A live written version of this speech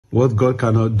What God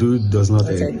cannot do does not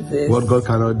exist. What God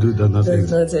cannot do does not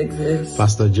exist.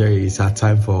 Pastor Jerry, it's our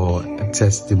time for a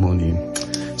testimony.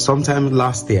 Sometime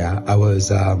last year, I was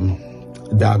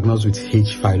diagnosed with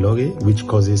H. pylori, which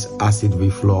causes acid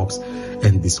reflux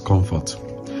and discomfort.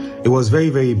 It was very,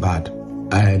 very bad,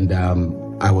 and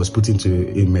I was put into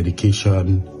a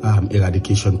medication,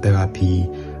 eradication therapy.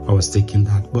 I was taking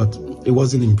that, but it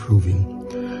wasn't improving.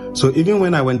 So even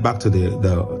when I went back to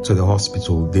the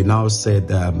hospital, they now said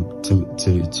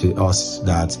to us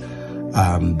that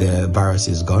the virus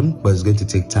is gone, but it's going to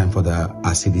take time for the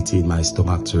acidity in my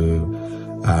stomach to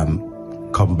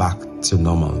come back to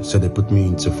normal. So they put me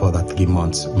into further 3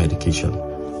 months medication.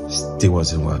 Still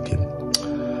wasn't working.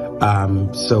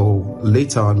 So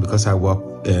later on, because I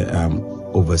worked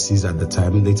overseas at the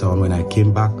time, later on when I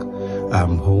came back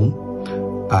home,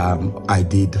 I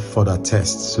did further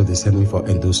tests. So they sent me for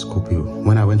endoscopy.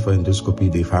 When I went for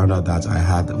endoscopy, they found out that I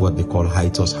had what they call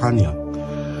Hiatus Hernia,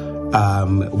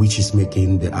 which is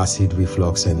making the acid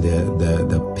reflux and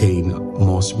the pain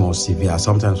more severe.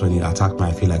 Sometimes when it attacks me,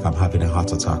 I feel like I'm having a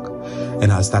heart attack.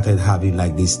 And I started having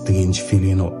like this strange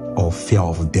feeling of fear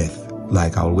of death.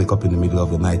 Like I'll wake up in the middle of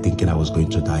the night thinking I was going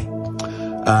to die.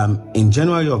 In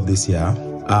January of this year,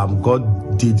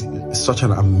 God did such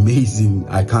an amazing,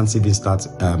 I can't even start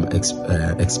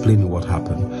explaining what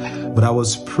happened. But I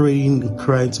was praying,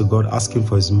 crying to God, asking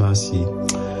for his mercy.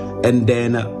 And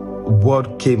then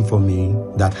word came for me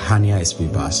that hernia is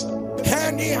reversed.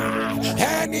 Hernia,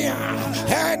 hernia,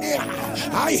 hernia.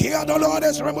 I hear the Lord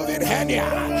is removing hernia.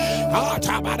 I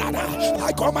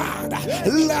command,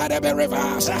 let it be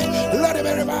reversed. Let it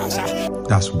be reversed.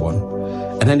 That's one.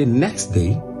 And then the next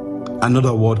day,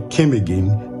 another word came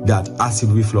again that acid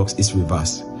reflux is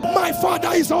reversed. My father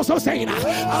is also saying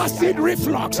acid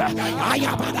reflux. I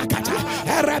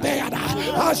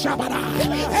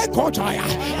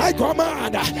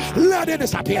command, let it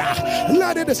disappear.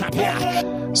 Let it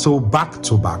disappear. So back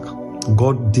to back,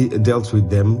 God dealt with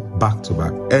them back to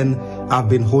back. And I've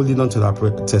been holding on to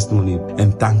that testimony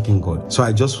and thanking God. So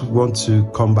I just want to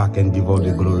come back and give all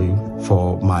the glory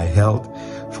for my health,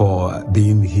 for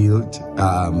being healed.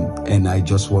 And I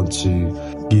just want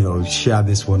to, share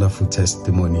this wonderful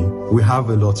testimony. We have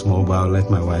a lot more, but I'll let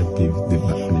my wife give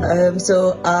the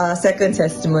So our second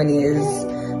testimony is,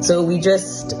 so we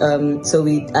just,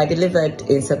 I delivered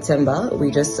in September.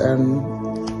 We just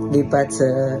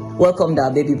welcomed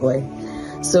our baby boy.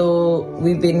 So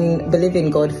we've been believing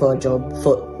God for jobs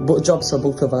for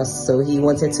both of us. So he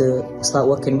wanted to start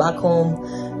working back home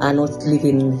and not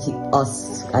leaving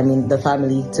the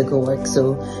family to go work.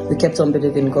 So we kept on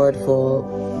believing God for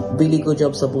really good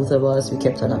jobs for both of us. We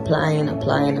kept on applying.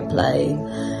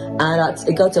 And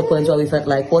it got to a point where we felt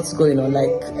like, what's going on?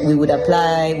 Like, we would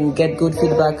apply, we'd get good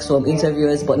feedbacks from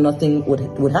interviewers, but nothing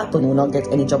would happen. We'll not get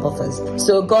any job offers.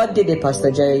 So God did it,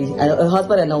 Pastor Jerry. A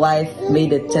husband and a wife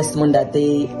made a testimony that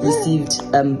they received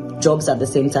jobs at the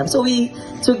same time. So we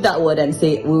took that word and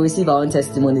say, we'll receive our own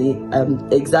testimony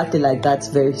exactly like that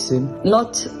very soon.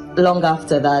 Not long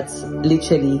after that,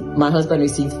 literally, my husband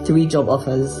received 3 job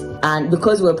offers. And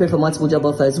because we were praying for multiple job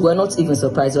offers, we're not even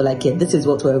surprised. We're like, yeah, this is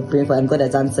what we're praying for, and God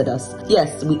has answered us.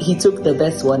 Yes, he took the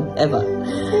best one ever.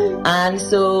 And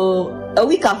so a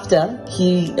week after,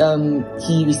 he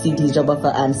received his job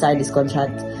offer and signed his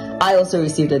contract. I also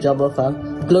received a job offer.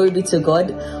 Glory be to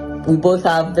God. We both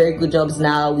have very good jobs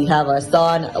now. We have our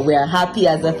son. We are happy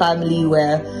as a family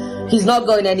where he's not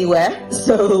going anywhere.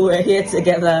 So we're here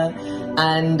together.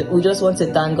 And we just want to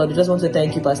thank God. We just want to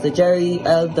thank you, Pastor Jerry,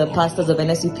 the pastors of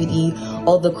Nsppd,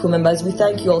 all the crew members. We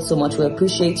thank you all so much. We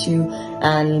appreciate you,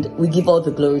 and we give all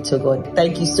the glory to God.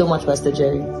 Thank you so much, Pastor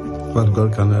Jerry. What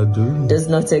God cannot do does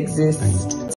not exist.